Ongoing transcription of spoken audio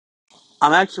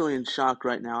I'm actually in shock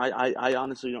right now. I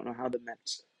honestly don't know how the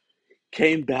Mets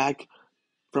came back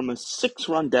from a 6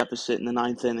 run deficit in the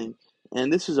ninth inning.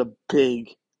 And this is a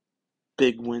big,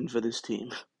 big win for this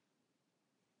team.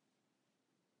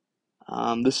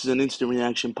 This is an instant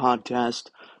reaction podcast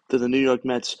to the New York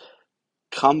Mets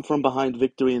come from behind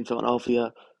victory in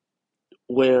Philadelphia,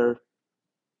 where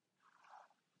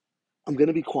I'm going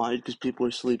to be quiet because people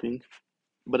are sleeping,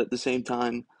 but at the same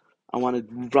time, I want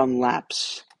to run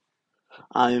laps.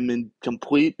 I am in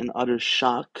complete and utter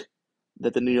shock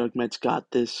that the New York Mets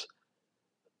got this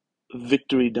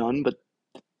victory done, but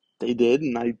they did,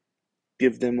 and I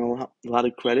give them a lot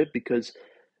of credit because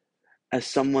as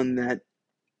someone that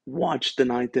watched the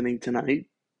ninth inning tonight,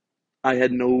 I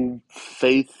had no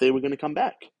faith they were going to come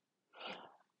back.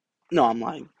 No, I'm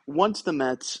lying. Once the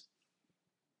Mets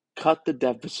cut the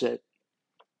deficit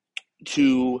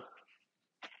to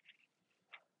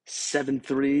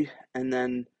 7-3, and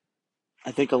then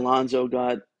I think Alonso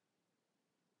got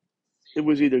it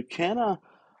was either Canna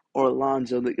or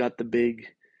Alonso that got the big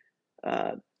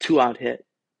 2 out hit,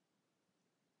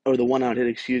 or the 1 out hit,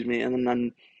 excuse me, and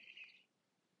then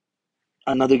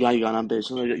another guy got on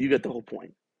base. You get the whole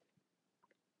point.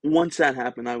 Once that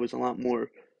happened, I was a lot more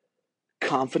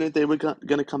confident they were going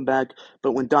to come back.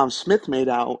 But when Dom Smith made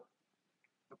out,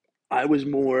 I was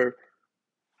more,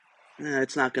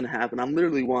 it's not going to happen. I'm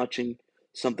literally watching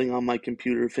something on my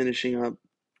computer, finishing up,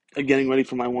 getting ready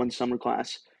for my one summer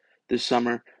class this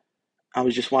summer. I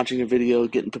was just watching a video,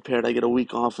 getting prepared. I get a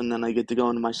week off, and then I get to go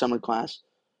into my summer class.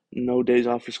 No days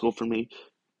off for school for me.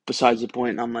 Besides the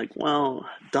point, I'm like, well,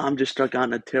 Dom just struck out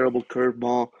in a terrible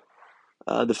curveball.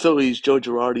 The Phillies, Joe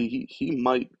Girardi, he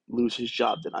might lose his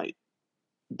job tonight.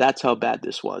 That's how bad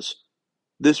this was.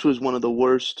 This was one of the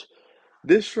worst.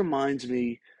 This reminds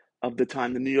me of the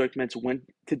time the New York Mets went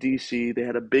to DC. They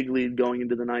had a big lead going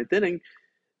into the ninth inning.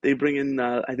 They bring in,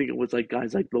 I think it was like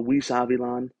guys like Luis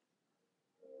Avilan,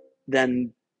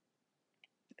 then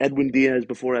Edwin Diaz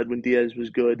before Edwin Diaz was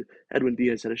good. Edwin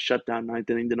Diaz had a shutdown ninth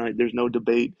inning tonight. There's no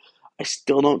debate. I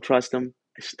still don't trust him.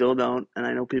 I still don't. And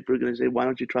I know people are going to say, why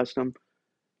don't you trust him?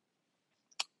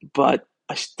 But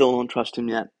I still don't trust him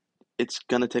yet. It's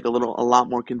going to take a lot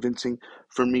more convincing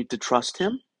for me to trust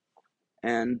him.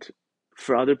 And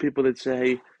for other people that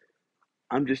say,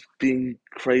 I'm just being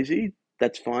crazy,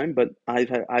 that's fine. But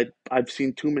I've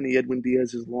seen too many Edwin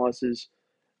Diaz's losses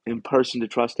in person to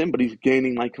trust him. But he's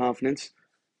gaining my confidence.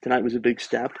 Tonight was a big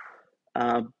step.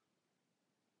 Uh,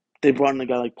 they brought in a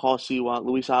guy like Paul Sewald,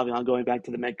 Luis Avilan, going back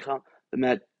to the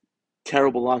Met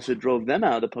terrible loss that drove them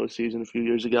out of the postseason a few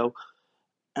years ago.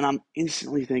 And I'm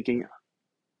instantly thinking,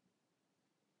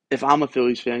 if I'm a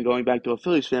Phillies fan, going back to a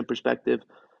Phillies fan perspective,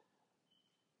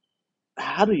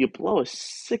 how do you blow a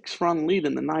 6 run lead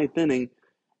in the ninth inning?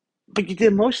 But you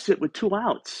did most of it with 2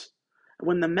 outs.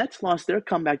 When the Mets lost their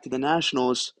comeback to the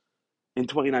Nationals in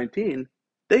 2019,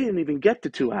 they didn't even get to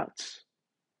 2 outs.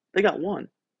 They got one.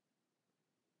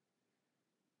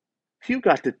 You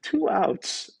got to 2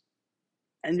 outs,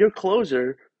 and your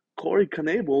closer, Corey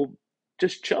Knebel,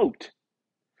 just choked.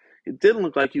 It didn't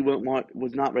look like he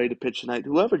was not ready to pitch tonight.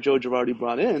 Whoever Joe Girardi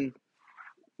brought in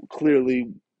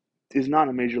clearly is not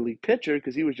a major league pitcher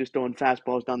because he was just throwing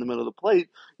fastballs down the middle of the plate.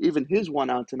 Even his 1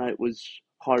 out tonight was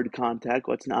hard contact.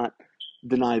 Let's not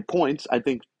deny points. I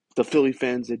think the Philly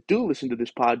fans that do listen to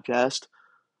this podcast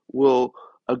will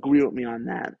agree with me on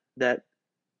that. That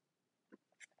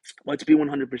let's be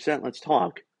 100%. Let's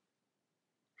talk.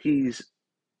 He's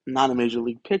not a major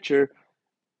league pitcher.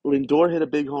 Lindor hit a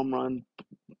big home run.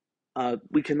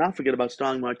 We cannot forget about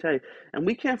Starling Marte, and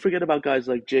we can't forget about guys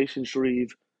like Jason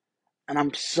Shreve. And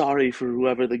I'm sorry for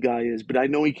whoever the guy is, but I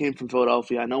know he came from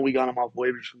Philadelphia. I know we got him off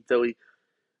waivers from Philly.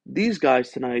 These guys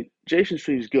tonight, Jason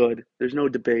Shreve's good. There's no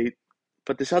debate.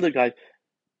 But this other guy,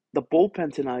 the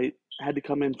bullpen tonight had to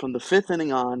come in from the fifth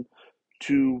inning on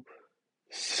to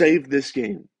save this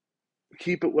game,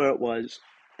 keep it where it was,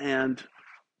 and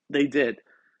they did.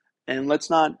 And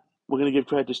we're going to give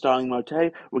credit to Starling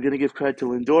Marte. We're going to give credit to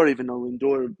Lindor, even though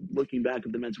Lindor, looking back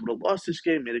at the Mets, would have lost this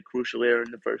game, made a crucial error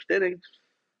in the first inning.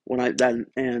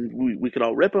 We could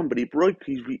all rip him, but he broke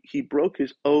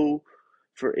his 0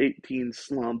 for 18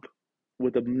 slump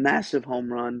with a massive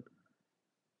home run.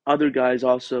 Other guys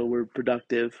also were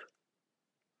productive,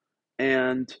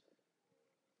 and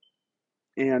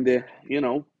and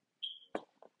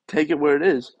take it where it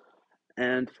is.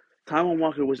 And Taijuan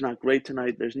Walker was not great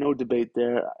tonight. There's no debate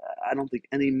there. I don't think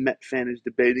any Met fan is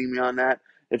debating me on that.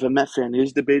 If a Met fan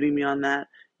is debating me on that,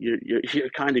 you're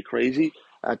kind of crazy.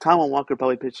 Taijuan Walker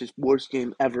probably pitched his worst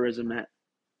game ever as a Met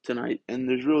tonight, and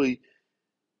there's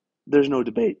no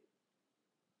debate.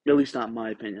 At least not in my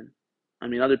opinion. I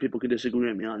mean, other people could disagree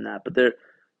with me on that, but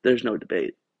there's no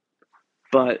debate.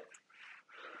 But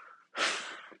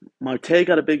Marte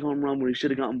got a big home run where he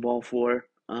should have gotten ball for.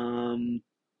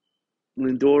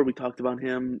 Lindor, we talked about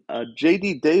him.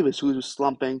 J.D. Davis, who was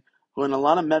slumping, who and a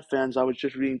lot of Met fans, I was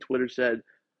just reading Twitter, said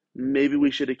maybe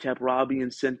we should have kept Robbie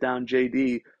and sent down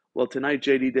J.D. Well, tonight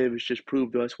J.D. Davis just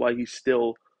proved to us why he's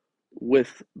still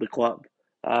with the club.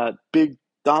 Big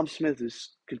Dom Smith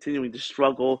is continuing to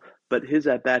struggle, but his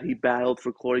at bat he battled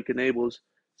for Corey Knebel's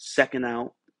second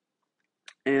out,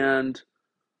 and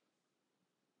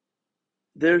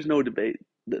there's no debate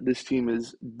that this team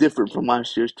is different from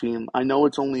last year's team. I know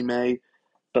it's only May,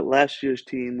 but last year's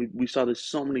team we saw this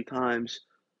so many times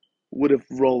would have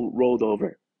rolled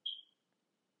over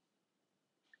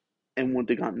and wouldn't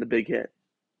have gotten the big hit.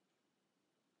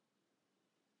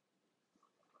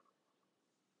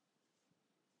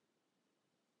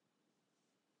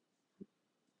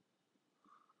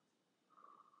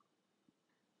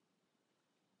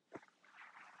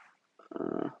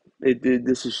 Uh, it did.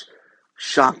 This is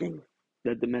shocking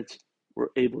that the Mets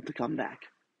were able to come back.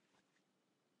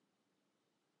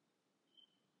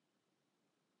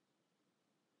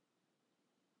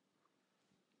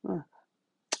 Uh,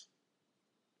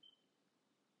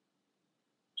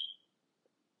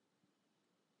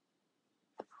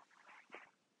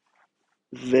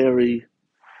 very,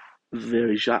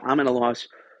 very shocked. I'm at a loss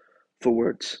for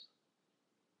words.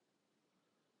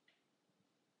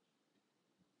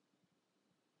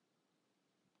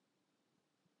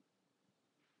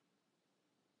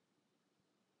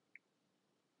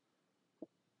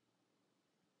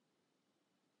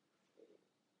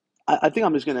 I think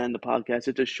I'm just going to end the podcast.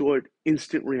 It's a short,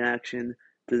 instant reaction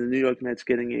to the New York Mets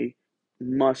getting a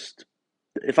must.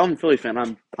 If I'm a Philly fan,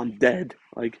 I'm dead.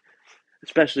 Like,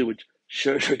 especially with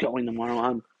Scherzer going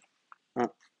tomorrow, uh,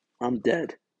 I'm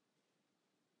dead.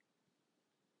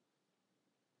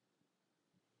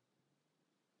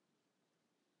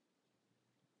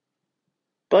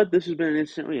 But this has been an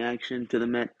instant reaction to the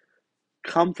Met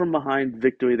come from behind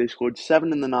victory. They scored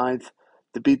seven in the ninth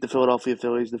to beat the Philadelphia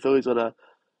Phillies. The Phillies got a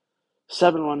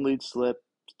 7-run lead slip.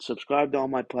 Subscribe to all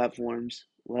my platforms.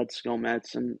 Let's go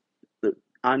Mets. And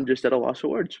I'm just at a loss for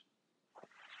words.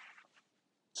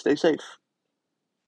 Stay safe.